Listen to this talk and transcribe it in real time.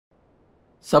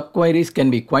Subqueries can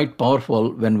be quite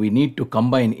powerful when we need to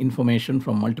combine information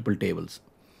from multiple tables.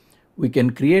 We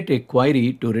can create a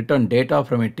query to return data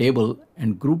from a table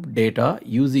and group data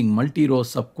using multi-row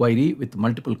subquery with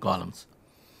multiple columns.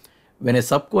 When a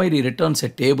subquery returns a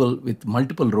table with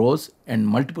multiple rows and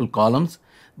multiple columns,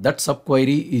 that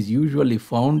subquery is usually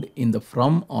found in the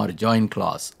from or join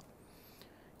clause.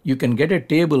 You can get a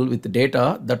table with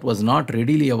data that was not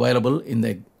readily available in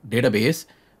the database,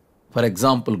 for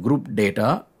example group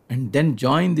data, and then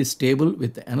join this table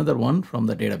with another one from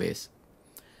the database.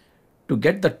 To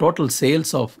get the total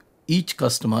sales of each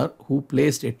customer who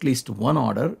placed at least one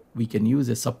order, we can use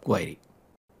a subquery.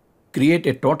 Create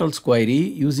a totals query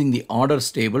using the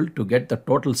orders table to get the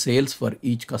total sales for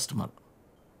each customer.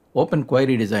 Open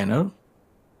Query Designer,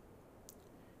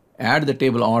 add the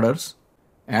table orders,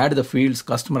 add the fields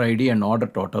customer ID and order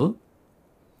total,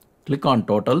 click on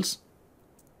totals.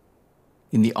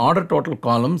 In the order total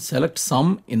column, select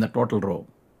sum in the total row.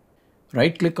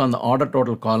 Right click on the order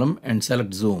total column and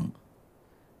select zoom.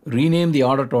 Rename the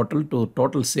order total to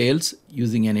total sales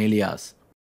using an alias.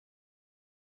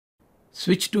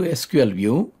 Switch to SQL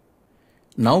view.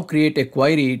 Now create a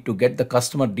query to get the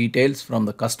customer details from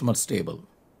the customers table.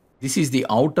 This is the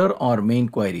outer or main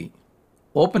query.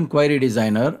 Open Query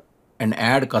Designer and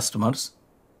add customers.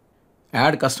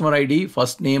 Add customer ID,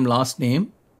 first name, last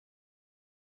name.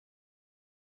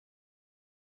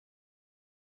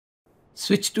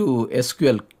 Switch to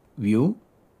SQL view.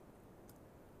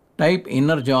 Type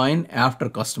inner join after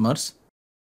customers.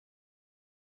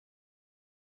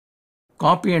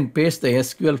 Copy and paste the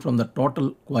SQL from the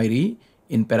total query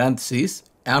in parentheses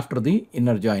after the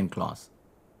inner join clause.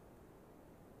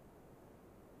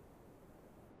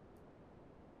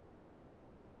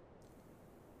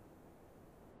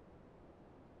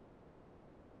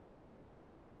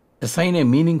 Assign a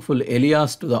meaningful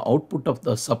alias to the output of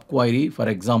the subquery, for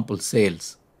example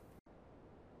sales.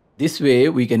 This way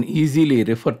we can easily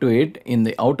refer to it in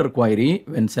the outer query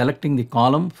when selecting the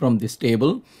column from this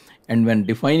table and when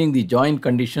defining the join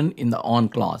condition in the on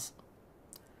clause.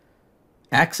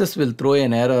 Access will throw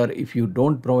an error if you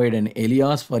don't provide an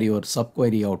alias for your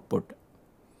subquery output.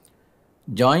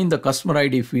 Join the customer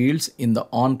ID fields in the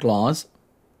on clause.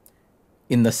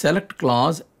 In the select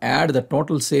clause, add the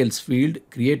total sales field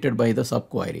created by the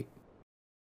subquery.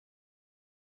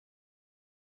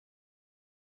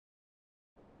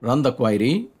 Run the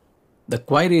query. The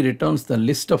query returns the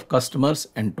list of customers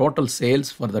and total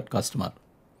sales for that customer.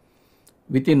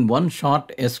 Within one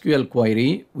short SQL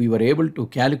query, we were able to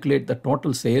calculate the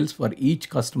total sales for each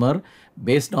customer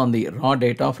based on the raw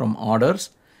data from orders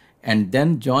and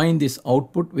then join this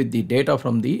output with the data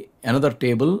from the another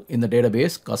table in the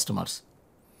database customers.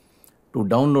 To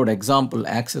download example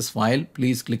access file,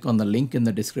 please click on the link in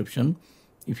the description.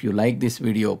 If you like this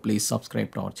video, please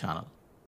subscribe to our channel.